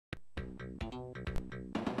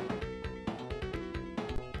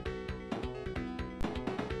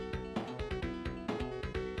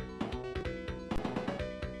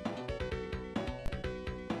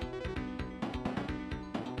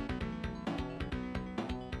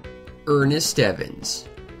Ernest Evans,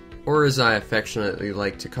 or as I affectionately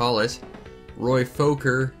like to call it, Roy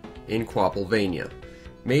Fokker in Quapplevania.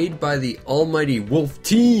 Made by the almighty Wolf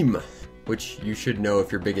Team, which you should know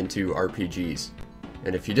if you're big into RPGs.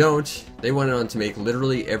 And if you don't, they went on to make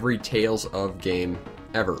literally every Tales of game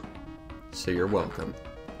ever. So you're welcome.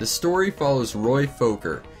 The story follows Roy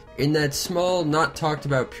Fokker in that small, not talked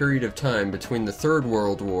about period of time between the Third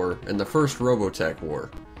World War and the First Robotech War.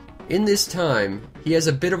 In this time, he has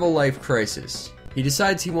a bit of a life crisis. He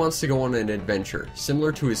decides he wants to go on an adventure,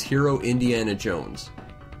 similar to his hero Indiana Jones.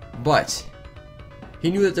 But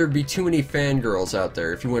he knew that there'd be too many fangirls out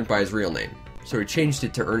there if he went by his real name, so he changed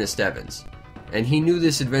it to Ernest Evans. And he knew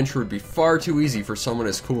this adventure would be far too easy for someone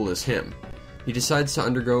as cool as him. He decides to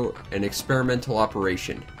undergo an experimental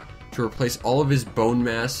operation to replace all of his bone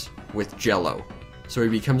mass with jello, so he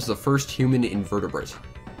becomes the first human invertebrate.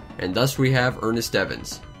 And thus we have Ernest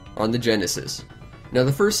Evans on the Genesis. Now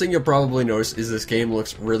the first thing you'll probably notice is this game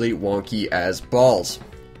looks really wonky as balls.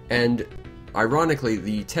 And ironically,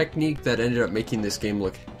 the technique that ended up making this game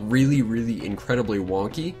look really incredibly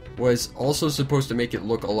wonky was also supposed to make it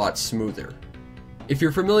look a lot smoother. If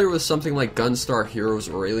you're familiar with something like Gunstar Heroes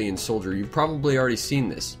or Alien Soldier, you've probably already seen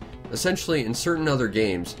this. Essentially, in certain other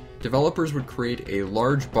games, developers would create a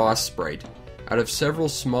large boss sprite out of several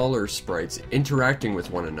smaller sprites interacting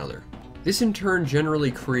with one another. This in turn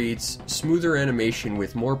generally creates smoother animation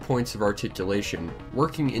with more points of articulation,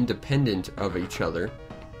 working independent of each other,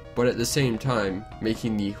 but at the same time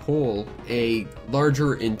making the whole a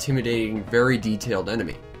larger, intimidating, very detailed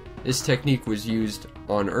enemy. This technique was used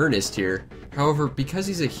on Earnest here. However, because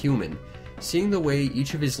he's a human, seeing the way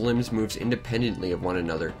each of his limbs moves independently of one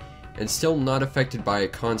another and still not affected by a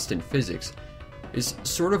constant physics is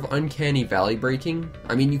sort of uncanny valley breaking.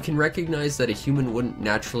 I mean, you can recognize that a human wouldn't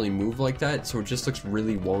naturally move like that, so it just looks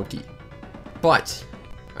really wonky. But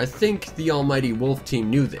I think the almighty Wolf Team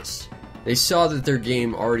knew this. They saw that their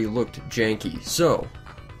game already looked janky, so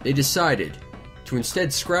they decided to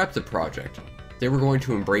instead scrap the project. They were going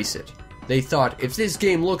to embrace it. They thought, if this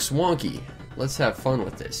game looks wonky, let's have fun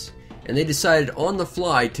with this. And they decided on the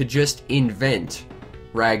fly to just invent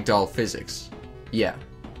ragdoll physics. Yeah.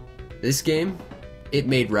 This game, it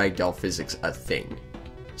made ragdoll physics a thing.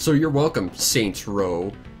 So you're welcome, Saints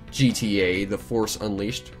Row, GTA, The Force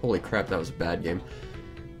Unleashed. Holy crap, that was a bad game.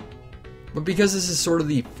 But because this is sort of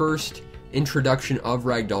the first introduction of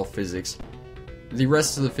ragdoll physics, the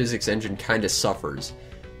rest of the physics engine kinda suffers.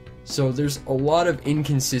 So there's a lot of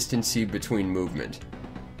inconsistency between movement.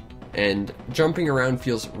 And jumping around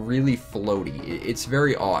feels really floaty. It's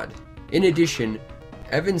very odd. In addition,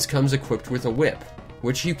 Evans comes equipped with a whip,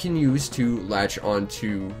 which you can use to latch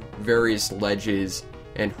onto various ledges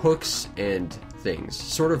and hooks and things,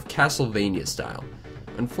 sort of Castlevania style.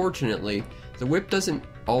 Unfortunately, the whip doesn't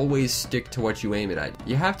always stick to what you aim it at.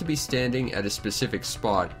 You have to be standing at a specific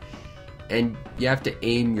spot, and you have to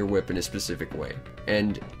aim your whip in a specific way.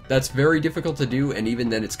 And that's very difficult to do, and even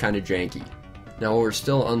then it's kind of janky. Now, while we're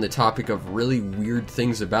still on the topic of really weird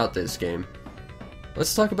things about this game,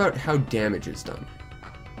 let's talk about how damage is done.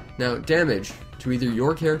 Now, damage to either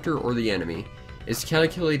your character or the enemy is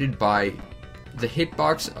calculated by the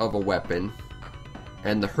hitbox of a weapon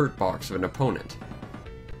and the hurtbox of an opponent.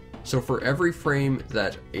 So for every frame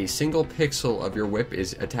that a single pixel of your whip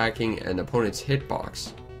is attacking an opponent's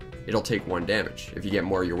hitbox, it'll take 1 damage. If you get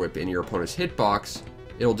more of your whip in your opponent's hitbox,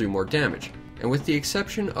 it'll do more damage. And with the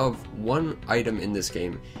exception of one item in this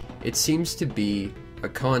game, it seems to be a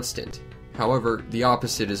constant. However, the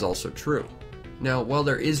opposite is also true. Now, while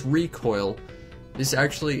there is recoil, this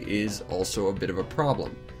actually is also a bit of a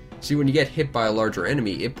problem. See, when you get hit by a larger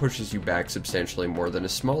enemy, it pushes you back substantially more than a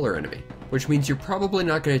smaller enemy, which means you're probably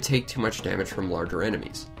not going to take too much damage from larger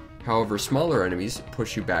enemies. However, smaller enemies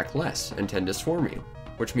push you back less and tend to swarm you,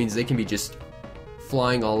 which means they can be just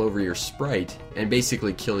flying all over your sprite and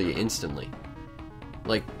basically kill you instantly.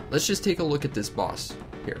 Like, let's just take a look at this boss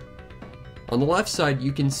here. On the left side,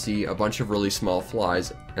 you can see a bunch of really small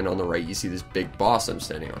flies, and on the right, you see this big boss I'm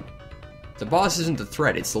standing on. The boss isn't the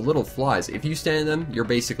threat, it's the little flies. If you stand in them, you're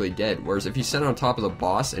basically dead, whereas if you stand on top of the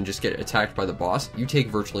boss and just get attacked by the boss, you take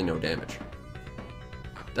virtually no damage.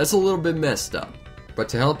 That's a little bit messed up. But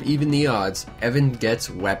to help even the odds, Evan gets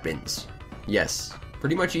weapons. Yes,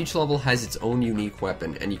 pretty much each level has its own unique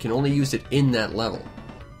weapon, and you can only use it in that level.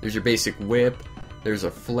 There's your basic whip, there's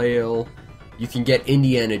a flail, you can get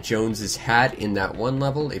Indiana Jones's hat in that one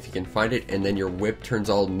level if you can find it, and then your whip turns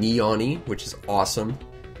all neon-y, which is awesome.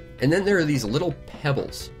 And then there are these little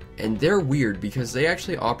pebbles, and they're weird because they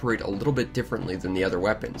actually operate a little bit differently than the other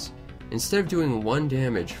weapons. Instead of doing 1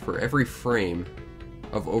 damage for every frame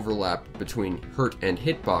of overlap between hurt and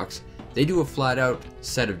hitbox, they do a flat-out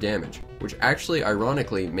set of damage, which actually,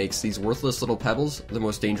 ironically, makes these worthless little pebbles the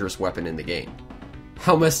most dangerous weapon in the game.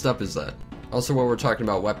 How messed up is that? Also, while we're talking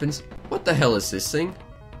about weapons, what the hell is this thing?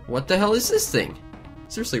 What the hell is this thing?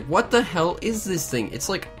 Seriously, what the hell is this thing? It's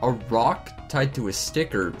like a rock tied to a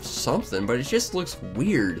stick or something, but it just looks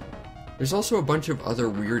weird. There's also a bunch of other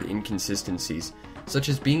weird inconsistencies, such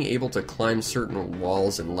as being able to climb certain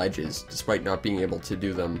walls and ledges, despite not being able to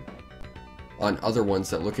do them on other ones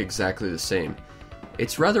that look exactly the same.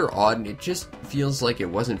 It's rather odd, and it just feels like it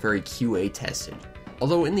wasn't very QA tested.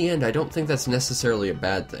 Although in the end, I don't think that's necessarily a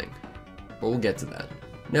bad thing. But we'll get to that.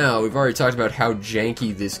 Now, we've already talked about how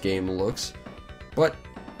janky this game looks, but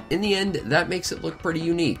in the end, that makes it look pretty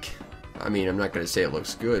unique. I mean, I'm not going to say it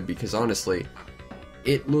looks good, because honestly,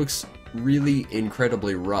 it looks really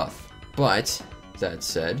incredibly rough. But, that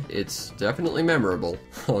said, it's definitely memorable.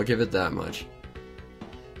 I'll give it that much.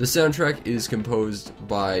 The soundtrack is composed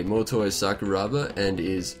by Motoi Sakuraba and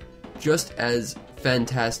is just as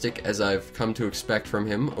fantastic as I've come to expect from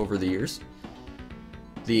him over the years.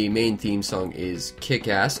 The main theme song is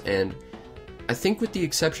kick-ass, and I think with the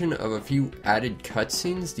exception of a few added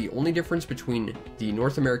cutscenes, the only difference between the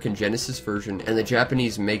North American Genesis version and the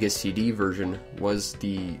Japanese Mega CD version was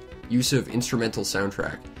the use of instrumental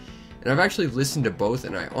soundtrack. And I've actually listened to both,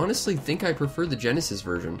 and I honestly think I prefer the Genesis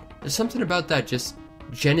version. There's something about that just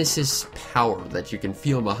Genesis power that you can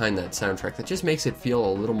feel behind that soundtrack that just makes it feel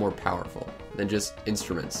a little more powerful than just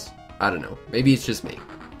instruments. I don't know, maybe it's just me.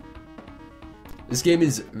 This game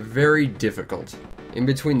is very difficult. In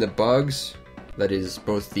between the bugs, that is,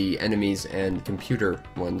 both the enemies and computer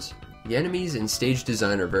ones, the enemies and stage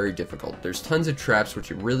design are very difficult. There's tons of traps which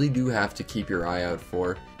you really do have to keep your eye out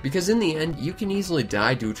for, because in the end, you can easily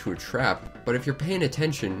die due to a trap, but if you're paying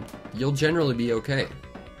attention, you'll generally be okay.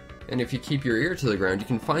 And if you keep your ear to the ground, you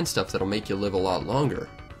can find stuff that'll make you live a lot longer.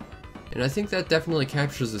 And I think that definitely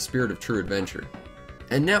captures the spirit of true adventure.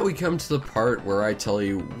 And now we come to the part where I tell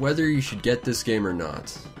you whether you should get this game or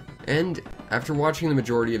not. And after watching the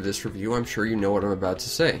majority of this review, I'm sure you know what I'm about to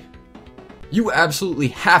say. You absolutely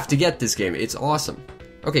have to get this game, it's awesome.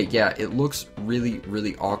 Okay, yeah, it looks really,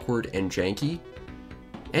 really awkward and janky.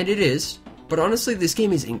 And it is, but honestly this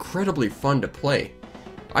game is incredibly fun to play.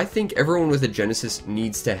 I think everyone with a Genesis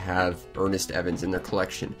needs to have Earnest Evans in their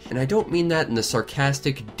collection. And I don't mean that in the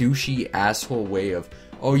sarcastic, douchey, asshole way of,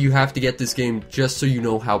 oh, you have to get this game just so you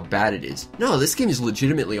know how bad it is. No, this game is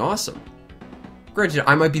legitimately awesome. Granted,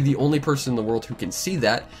 I might be the only person in the world who can see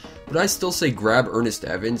that, but I still say grab Earnest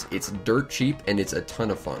Evans, it's dirt cheap and it's a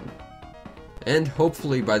ton of fun. And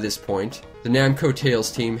hopefully by this point, the Namco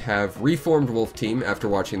Tales team have reformed Wolf Team after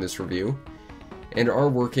watching this review, and are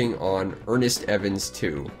working on Earnest Evans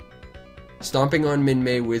 2. Stomping on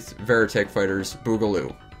Minmay with Veritech Fighters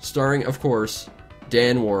Boogaloo. Starring, of course,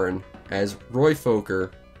 Dan Warren as Roy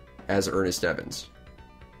Foker as Earnest Evans.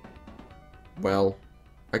 Well,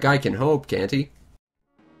 a guy can hope, can't he?